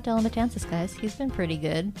 How about Dellin Betances, guys? He's been pretty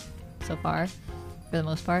good so far, for the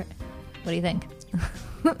most part. What do you think?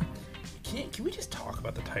 Can we just talk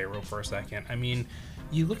about the tightrope for a second? I mean,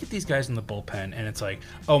 you look at these guys in the bullpen, and it's like,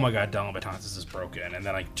 oh my God, Dellin Betances is broken. And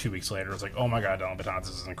then like 2 weeks later, it's like, oh my God, Dellin Betances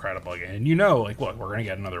is incredible again. And like, look, we're going to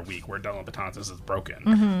get another week where Dellin Betances is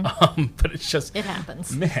broken. But it's just... It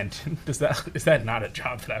happens. Man, is that not a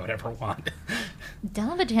job that I would ever want?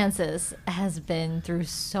 Dellin Betances has been through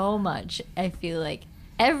so much. I feel like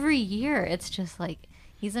every year it's just like,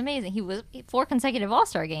 he's amazing. He was 4 consecutive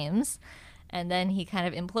All-Star games. And then he kind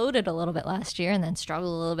of imploded a little bit last year and then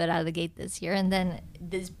struggled a little bit out of the gate this year. And then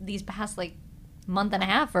these past like month and a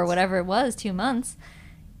half or whatever it was, 2 months,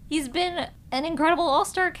 he's been an incredible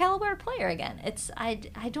all-star caliber player again. I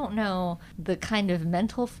don't know the kind of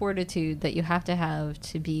mental fortitude that you have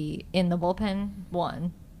to be in the bullpen,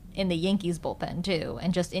 one, in the Yankees bullpen, two,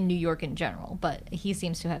 and just in New York in general. But he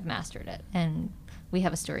seems to have mastered it. And we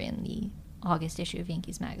have a story in the August issue of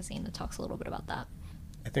Yankees Magazine that talks a little bit about that.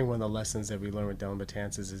 I think one of the lessons that we learned with Dellin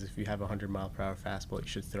Betances is if you have a 100-mile-per-hour fastball, you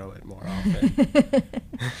should throw it more often.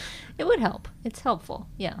 It would help. It's helpful,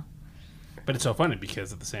 yeah. But it's so funny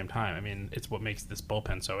because at the same time, I mean, it's what makes this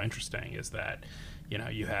bullpen so interesting is that,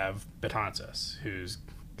 you have Betances, who's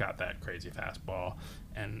got that crazy fastball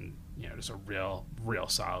and, just a real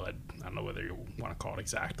solid, I don't know whether you want to call it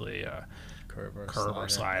exactly, curve or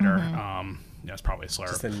slider. It's probably a slur.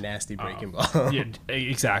 Just a nasty breaking ball. Yeah,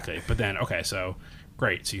 exactly. But then, okay, so...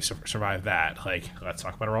 Great, so you survive that. Like, let's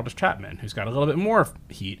talk about Aroldis Chapman, who's got a little bit more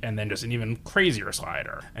heat and then just an even crazier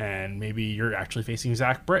slider. And maybe you're actually facing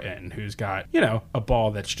Zach Britton, who's got, a ball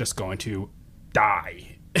that's just going to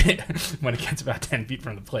die when it gets about 10 feet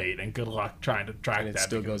from the plate. And good luck trying to track that. And it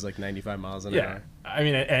still goes like 95 miles an hour. I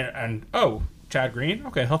mean, and Chad Green,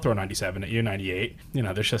 okay, he'll throw 97 at you, 98.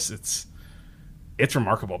 There's just, it's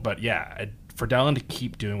remarkable. But yeah, for Dellin to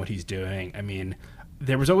keep doing what he's doing, I mean,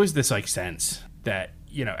 there was always this like sense that,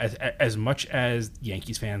 as much as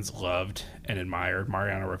Yankees fans loved and admired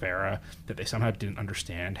Mariano Rivera, that they somehow didn't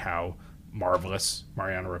understand how marvelous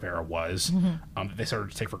Mariano Rivera was. They started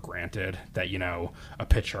to take for granted that, a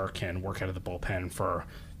pitcher can work out of the bullpen for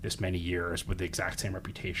this many years with the exact same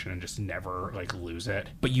reputation and just never, lose it.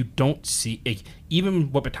 But you don't see...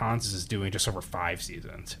 even what Betances is doing just over 5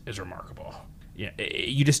 seasons is remarkable. Yeah,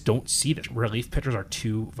 you just don't see that. Relief pitchers are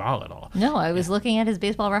too volatile. No, I was looking at his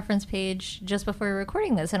baseball reference page just before we were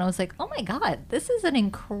recording this, and I was like, oh my God, this is an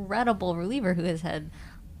incredible reliever who has had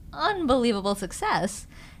unbelievable success.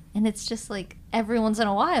 And it's just like every once in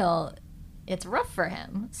a while, it's rough for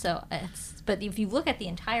him. But if you look at the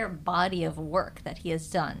entire body of work that he has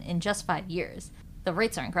done in just 5 years, the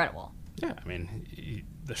rates are incredible. Yeah, I mean,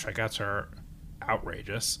 the strikeouts are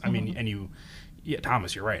outrageous. I mean, and yeah,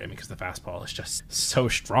 Thomas, you're right. I mean, because the fastball is just so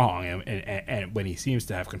strong, and when he seems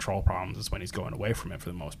to have control problems is when he's going away from it for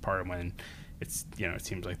the most part. And when it's it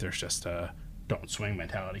seems like there's just a don't swing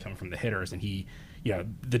mentality coming from the hitters. And he,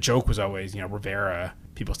 the joke was always, Rivera.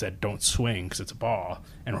 People said don't swing because it's a ball,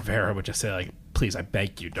 and Rivera would just say like, please, I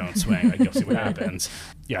beg you, don't swing. Like you'll see what happens.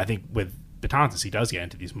 Yeah, I think with Betances, he does get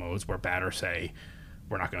into these modes where batters say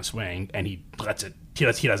we're not going to swing, and he lets it. He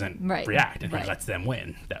doesn't react, and he lets them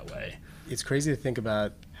win that way. It's crazy to think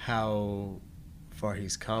about how far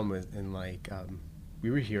he's come in we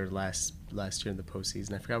were here last year in the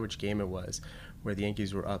postseason. I forgot which game it was, where the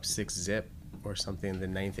Yankees were up 6-0 or something in the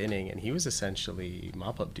 9th inning, and he was essentially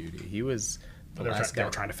mop-up duty. He was the last guy. They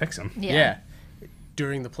were trying to fix him. Yeah.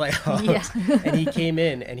 During the playoffs. Yeah. And he came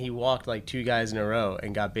in and he walked like 2 guys in a row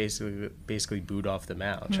and got basically booed off the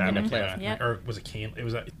mound. Or was it Kane? It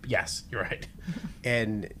was yes, you're right.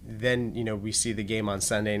 And then, we see the game on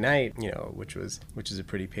Sunday night, which is a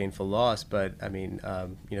pretty painful loss. But I mean,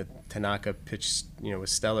 Tanaka pitched,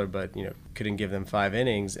 was stellar, but, couldn't give them 5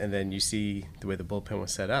 innings. And then you see the way the bullpen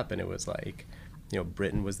was set up, and it was like,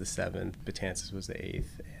 Britton was the 7th, Betances was the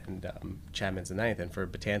 8th, and Chapman's the 9th. And for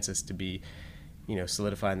Betances to be,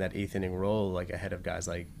 solidifying that 8th inning role, like ahead of guys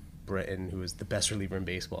like Britton, who was the best reliever in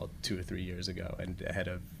baseball 2 or 3 years ago, and ahead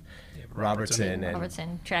of Robertson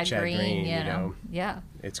and Chad Green, you know. Yeah.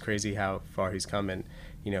 It's crazy how far he's come, and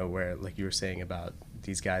where, like you were saying about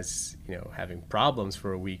these guys, having problems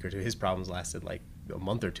for a week or two. His problems lasted like a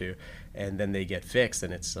month or two, and then they get fixed,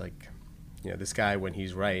 and it's like, this guy, when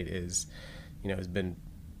he's right, is, has been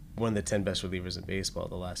one of the 10 best relievers in baseball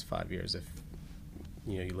the last 5 years. If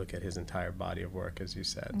you look at his entire body of work, as you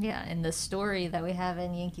said. Yeah, and the story that we have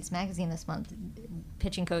in Yankees Magazine this month,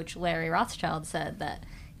 pitching coach Larry Rothschild said that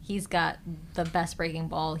he's got the best breaking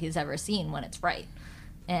ball he's ever seen when it's right,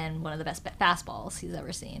 and one of the best fastballs he's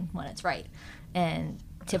ever seen when it's right. And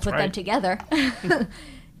to put them together,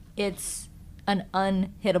 it's an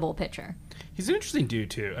unhittable pitcher. He's an interesting dude,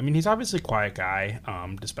 too. I mean, he's obviously a quiet guy,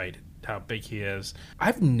 despite how big he is.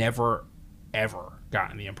 I've never, ever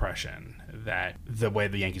gotten the impression that the way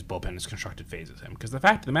the Yankees bullpen is constructed phases him. Because the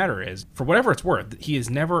fact of the matter is, for whatever it's worth, he has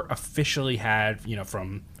never officially had,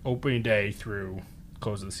 from opening day through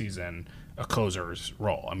close of the season, a closer's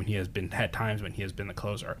role. I mean, he has had times when he has been the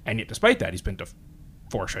closer. And yet, despite that, he's been to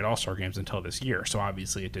 4 straight All-Star games until this year. So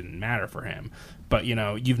obviously it didn't matter for him. But,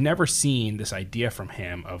 you've never seen this idea from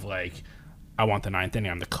him of like, I want the 9th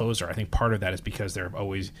inning, I'm the closer. I think part of that is because they're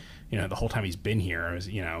always, the whole time he's been here, it was,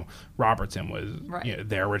 Robertson was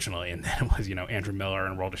there originally, and then it was, Andrew Miller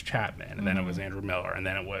and Roldis Chapman, and then it was Andrew Miller, and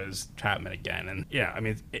then it was Chapman again.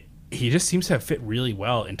 And he just seems to have fit really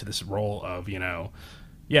well into this role of, the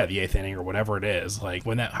 8th inning or whatever it is. Like,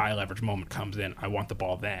 when that high leverage moment comes in, I want the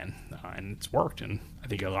ball then. And it's worked. And I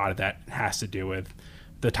think a lot of that has to do with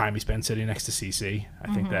the time he spent sitting next to CC.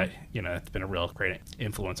 I think that, it's been a real great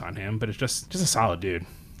influence on him. But it's just a solid dude.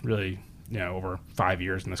 Really, over 5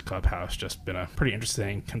 years in this clubhouse, just been a pretty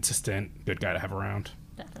interesting, consistent, good guy to have around.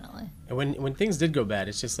 Definitely. And when things did go bad,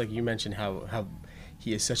 it's just like you mentioned how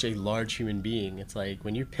he is such a large human being. It's like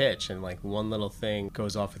when you pitch and like one little thing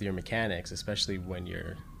goes off with your mechanics, especially when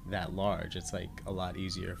you're that large, it's like a lot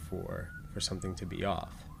easier for something to be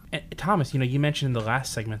off. And Thomas, you mentioned in the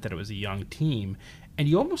last segment that it was a young team, and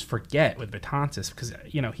you almost forget with Betances because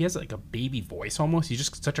he has like a baby voice almost. He's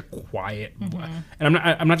just such a quiet, and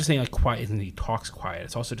I'm not just saying like quiet and he talks quiet.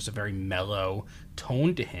 It's also just a very mellow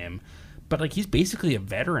tone to him. But like he's basically a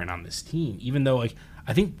veteran on this team, even though like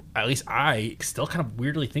I think at least I still kind of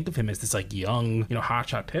weirdly think of him as this like young,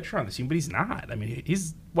 hotshot pitcher on this team, but he's not. I mean,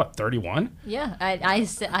 he's what, 31? Yeah, I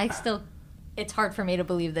still. It's hard for me to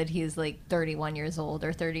believe that he's like 31 years old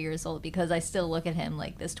or 30 years old because I still look at him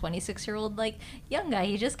like this 26-year-old like young guy.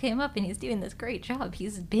 He just came up and he's doing this great job.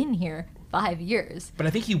 He's been here 5 years. But I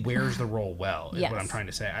think he wears the role well is what I'm trying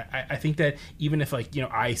to say. I think that even if like,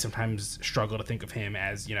 I sometimes struggle to think of him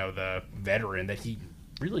as, the veteran that he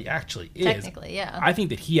really actually is. Technically, yeah. I think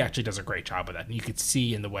that he actually does a great job with that. And you could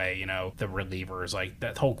see in the way, the relievers, like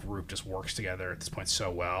that whole group just works together at this point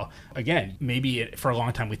so well. Again, maybe for a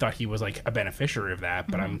long time we thought he was like a beneficiary of that,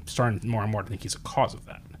 but I'm starting more and more to think he's a cause of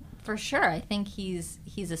that. For sure. I think he's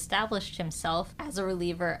established himself as a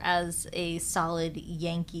reliever, as a solid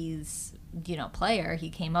Yankees, player.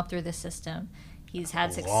 He came up through the system. He's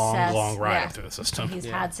had success. Long ride through the system. He's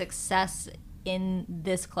had success in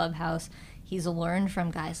this clubhouse. He's learned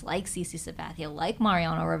from guys like CC Sabathia, like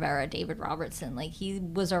Mariano Rivera, David Robertson. Like, he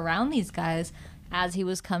was around these guys as he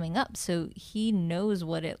was coming up, so he knows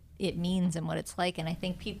what it means and what it's like. And I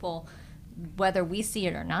think people, whether we see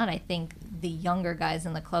it or not, I think the younger guys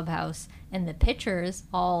in the clubhouse and the pitchers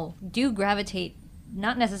all do gravitate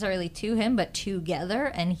not necessarily to him, but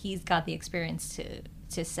together. And he's got the experience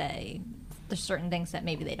to say there's certain things that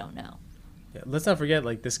maybe they don't know. Yeah, let's not forget,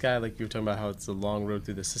 like, this guy, like you were talking about how it's a long road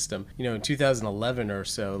through the system. In 2011 or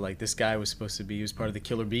so, like, this guy was supposed to be, he was part of the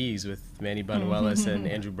Killer Bees with Manny Banuelos and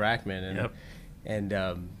Andrew Brackman. And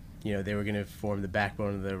they were going to form the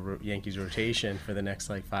backbone of the Yankees rotation for the next,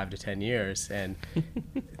 like, 5 to 10 years. And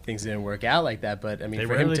things didn't work out like that. But, I mean,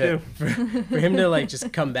 for him to, like,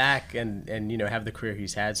 just come back and have the career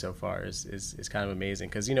he's had so far is kind of amazing.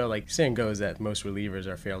 Because, like, saying goes that most relievers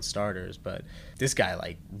are failed starters. But this guy,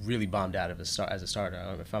 like, really bombed out of as a starter. I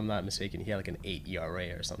don't know, if I'm not mistaken, he had, like, an 8 ERA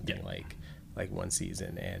or something like one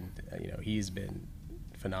season. And, he's been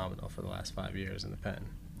phenomenal for the last 5 years in the pen.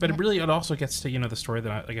 But it also gets to, the story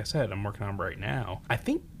that, like I said, I'm working on right now. I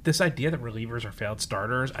think this idea that relievers are failed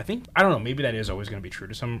starters, I don't know, maybe that is always going to be true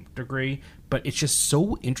to some degree, but it's just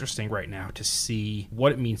so interesting right now to see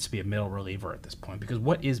what it means to be a middle reliever at this point, because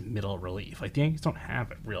what is middle relief? Like, the Yankees don't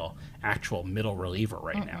have a real actual middle reliever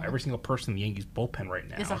right now. Every single person in the Yankees bullpen right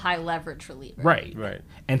now is a high leverage reliever. Right.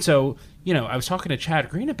 And so, I was talking to Chad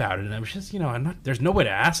Green about it, and I was just, there's no way to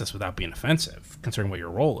ask this without being offensive, considering what your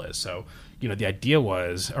role is. So, the idea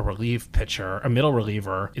was a relief pitcher, a middle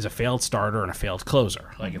reliever, is a failed starter and a failed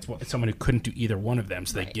closer. Like, it's someone who couldn't do either one of them,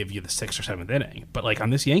 so they give you the 6th or 7th inning. But, like, on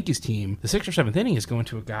this Yankees team, the 6th or 7th inning is going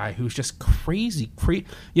to a guy who's just crazy.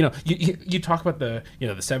 You talk about the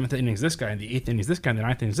 7th inning is this guy, and the 8th inning is this guy, and the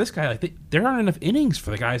 9th inning is this guy. Like, there aren't enough innings for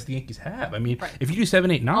the guys the Yankees have. I mean, if you do 7,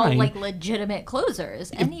 8, 9... All, like, legitimate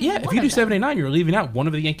closers. If you do 7, 8, 9, you're leaving out one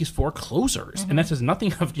of the Yankees' 4 closers. And that says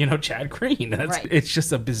nothing of, Chad Green. It's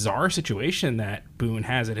just a bizarre situation that Boone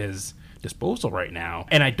has at his disposal right now,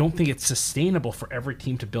 and I don't think it's sustainable for every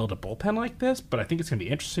team to build a bullpen like this, but I think it's going to be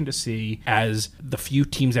interesting to see, as the few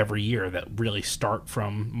teams every year that really start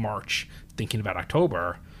from March thinking about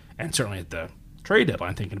October, and certainly at the trade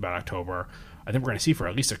deadline thinking about October. I think we're going to see for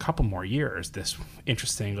at least a couple more years this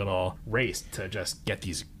interesting little race to just get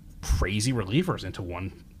these crazy relievers into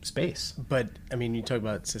one space. But I mean, you talk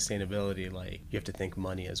about sustainability, like, you have to think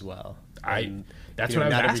money as well. That's what I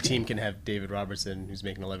was not asking. Every team can have David Robertson, who's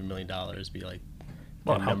making $11 million, be like,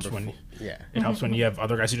 well, it helps when you have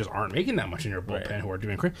other guys who just aren't making that much in your bullpen who are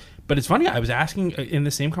doing great. But it's funny, I was asking in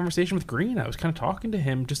the same conversation with Green, I was kind of talking to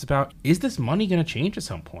him just about, is this money going to change at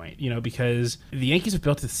some point? Because the Yankees have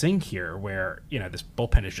built this thing here where, this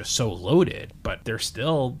bullpen is just so loaded, but there's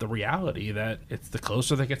still the reality that it's the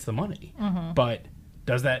closer that gets the money. But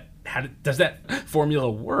does that formula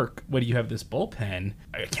work when you have this bullpen?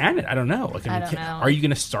 Can it? I don't know. Like, I don't know. Are you going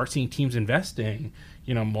to start seeing teams investing,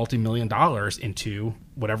 multi-million dollars into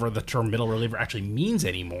whatever the term middle reliever actually means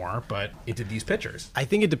anymore, but into these pitchers? I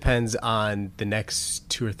think it depends on the next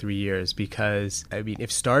 2 or 3 years, because, I mean,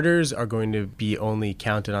 if starters are going to be only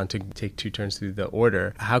counted on to take 2 turns through the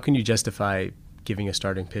order, how can you justify giving a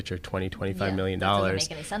starting pitcher $25 million dollars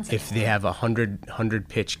if they have 100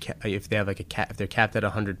 pitch if they have like if they're capped at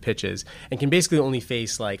 100 pitches and can basically only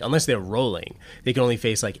face, like, unless they're rolling, they can only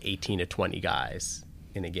face like 18 to 20 guys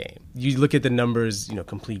in a game. You look at the numbers,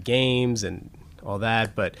 complete games and all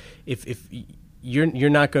that, but if you're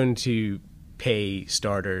not going to pay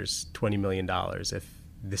starters $20 million if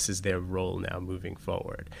this is their role now moving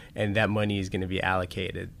forward, and that money is going to be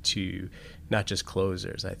allocated to not just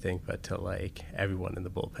closers, I think, but to, like, everyone in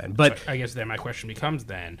the bullpen. But I guess then my question becomes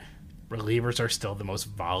then, relievers are still the most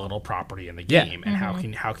volatile property in the game, and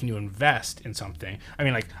how can you invest in something? I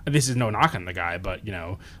mean, like, this is no knock on the guy, but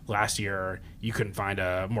last year you couldn't find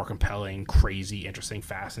a more compelling, crazy, interesting,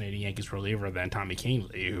 fascinating Yankees reliever than Tommy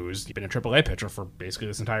Kahnle, who's been a AAA pitcher for basically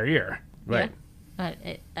this entire year. Right. I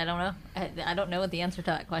don't know. I don't know what the answer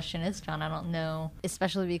to that question is, John. I don't know,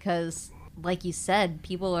 especially because, like you said,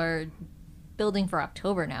 people are building for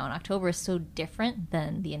October now, and October is so different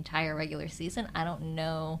than the entire regular season. I don't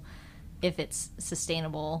know if it's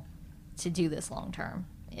sustainable to do this long term.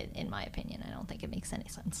 In my opinion, I don't think it makes any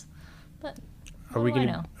sense. But are we going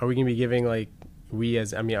to be giving, like,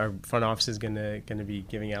 our front office is going to be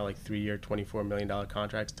giving out, like, 3-year $24 million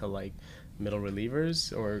contracts to, like, middle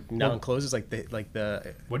relievers or non-closers, like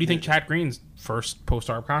the. What do you think Chad Green's first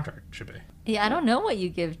post-arb contract should be? Yeah, I don't know what you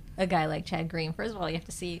give a guy like Chad Green. First of all, you have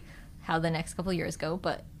to see how the next couple of years go,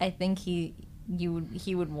 but I think he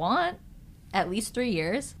would want at least 3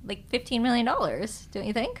 years, like $15 million, don't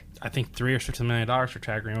you think? I think 3 years, $15 million for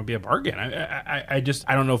Chad Green would be a bargain. I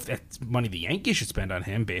don't know if that's money the Yankees should spend on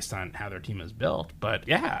him based on how their team is built. But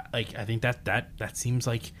yeah, like, I think that seems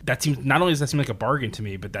not only does that seem like a bargain to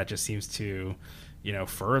me, but that just seems to,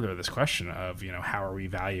 further this question of, how are we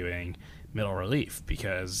valuing middle relief?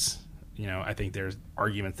 Because, I think there's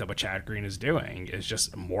arguments that what Chad Green is doing is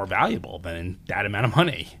just more valuable than that amount of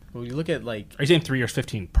money. Well, you look at, like... Are you saying 3 years,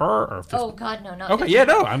 15 per, or 15? Oh, God, no, not okay, 15. yeah,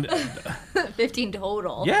 no, I'm... 15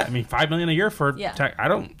 total. Yeah, I mean, $5 million a year for... Yeah. I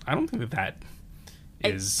don't think that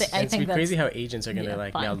is... I think it's crazy how agents are going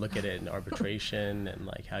to, now look at it in arbitration and,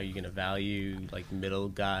 like, how you're going to value, like, middle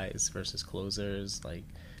guys versus closers, like,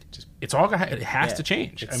 just... It's all... It has to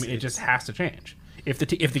change. It just has to change. If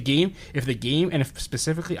the game, and if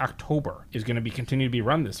specifically October is going to continue to be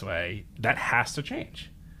run this way, that has to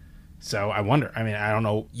change. So I wonder. I mean, I don't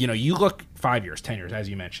know. You look 5 years, 10 years, as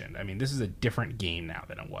you mentioned. I mean, this is a different game now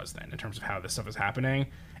than it was then in terms of how this stuff is happening.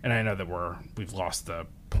 And I know that we've lost the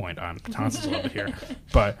point on Betances a little bit here,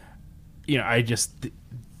 but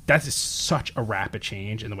that's such a rapid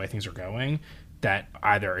change in the way things are going that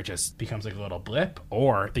either it just becomes like a little blip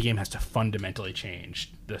or the game has to fundamentally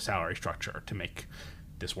change the salary structure to make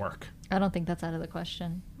this work. I don't think that's out of the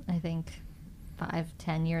question. I think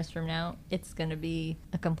 5-10 years from now, it's going to be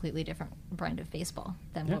a completely different brand of baseball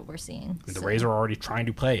than what we're seeing. The Rays are already trying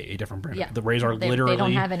to play a different brand. Yeah. The Rays are literally they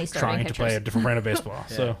don't have any trying to play a different brand of baseball.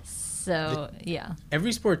 So, yeah.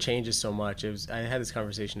 Every sport changes so much. I had this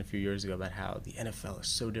conversation a few years ago about how the NFL is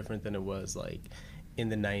so different than it was like in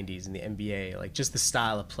the 90s in the NBA. Like just the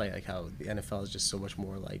style of play, like how the NFL is just so much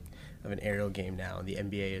more like of an aerial game now, and the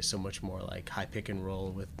NBA is so much more like high pick and roll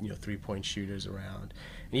with 3-point shooters around.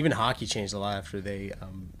 And even hockey changed a lot after they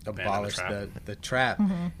abolished the trap.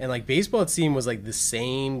 Mm-hmm. And like baseball, it seemed was like the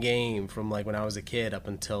same game from like when I was a kid up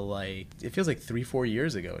until like it feels like 3-4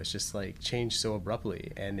 years ago. It's just like changed so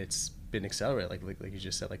abruptly, and it's been accelerated. Like you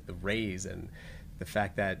just said, like the Rays and the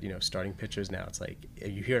fact that starting pitchers now, it's like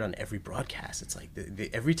you hear it on every broadcast. It's like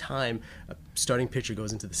every time a starting pitcher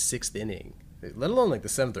goes into the 6th inning, let alone like the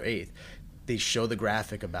 7th or 8th, they show the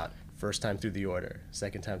graphic about first time through the order,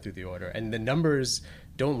 second time through the order, and the numbers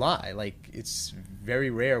don't lie. Like it's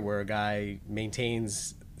very rare where a guy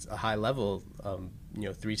maintains a high level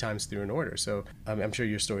 3 times through an order. So I'm sure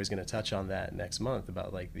your story is going to touch on that next month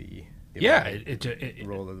about like the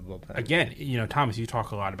role of the bullpen. Again, Thomas, you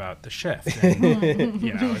talk a lot about the shift. And,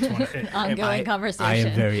 it's ongoing conversation. I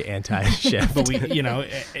am very anti-shift. But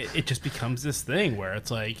it just becomes this thing where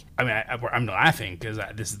it's like, I mean, I'm laughing because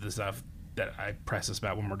this is the stuff that I press us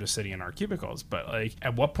about when we're just sitting in our cubicles. But like,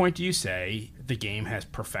 at what point do you say the game has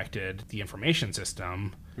perfected the information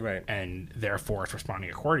system, right, and therefore it's responding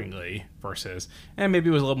accordingly, versus, and maybe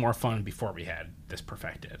it was a little more fun before we had this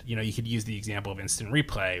perfected? You could use the example of instant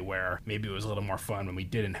replay where maybe it was a little more fun when we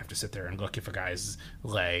didn't have to sit there and look if a guy's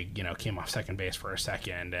leg, came off second base for a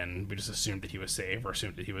second and we just assumed that he was safe or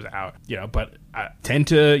assumed that he was out. But I tend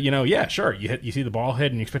to, sure, you see the ball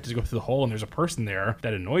hit and you expect it to go through the hole and there's a person there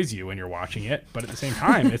that annoys you when you're watching it. But at the same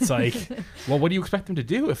time, it's like, well, what do you expect them to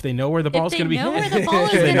do if they know where the ball's going to be hit?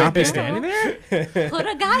 Should they not be standing there? Put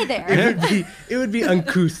a guy there. It would be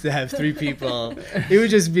uncouth to have 3 people. It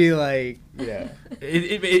would just be like,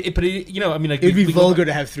 it would be vulgar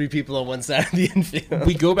to have 3 people on one side of the infield.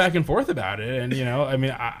 We go back and forth about it, and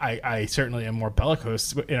I certainly am more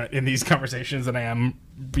bellicose in these conversations than I am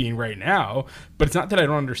being right now. But it's not that I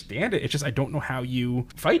don't understand it; it's just I don't know how you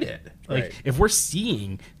fight it. Like right. If we're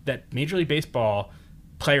seeing that Major League Baseball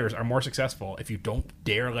players are more successful if you don't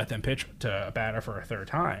dare let them pitch to a batter for a 3rd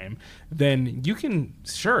time, then you can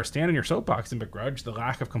stand in your soapbox and begrudge the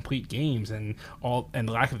lack of complete games and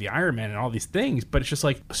the lack of the Iron Man and all these things. But it's just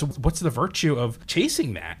like, so what's the virtue of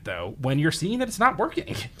chasing that though when you're seeing that it's not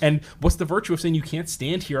working? And what's the virtue of saying you can't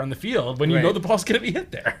stand here on the field when you know the ball's going to be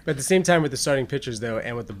hit there? But at the same time, with the starting pitchers though,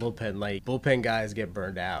 and with the bullpen, like bullpen guys get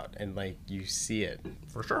burned out, and like you see it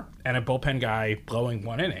for sure. And a bullpen guy blowing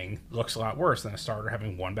 1 inning looks a lot worse than a starter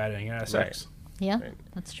having 1 bad inning out of 6. Right. Yeah,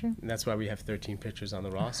 that's true. And that's why we have 13 pitchers on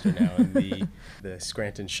the roster now, and the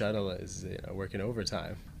Scranton shuttle is working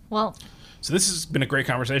overtime. Well, so this has been a great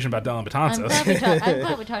conversation about Dellin Betances. I'm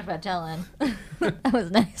glad we talked about Dellin. That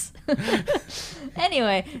was nice.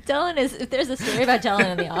 Anyway, Dellin if there's a story about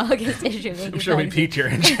Dellin in the August issue. I'm sure we piqued your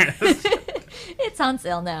interest. It's on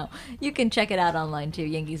sale now. You can check it out online too,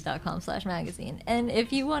 yankees.com/magazine. And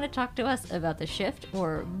if you want to talk to us about the shift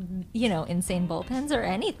or, insane bullpens or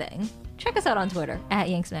anything, check us out on Twitter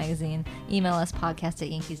 @Yanks Magazine. Email us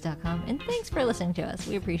podcast@yankees.com. And thanks for listening to us.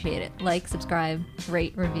 We appreciate it. Like, subscribe,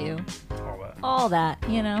 rate, review. All that.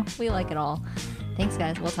 We like it all. Thanks,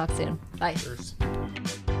 guys. We'll talk soon. Bye. Cheers.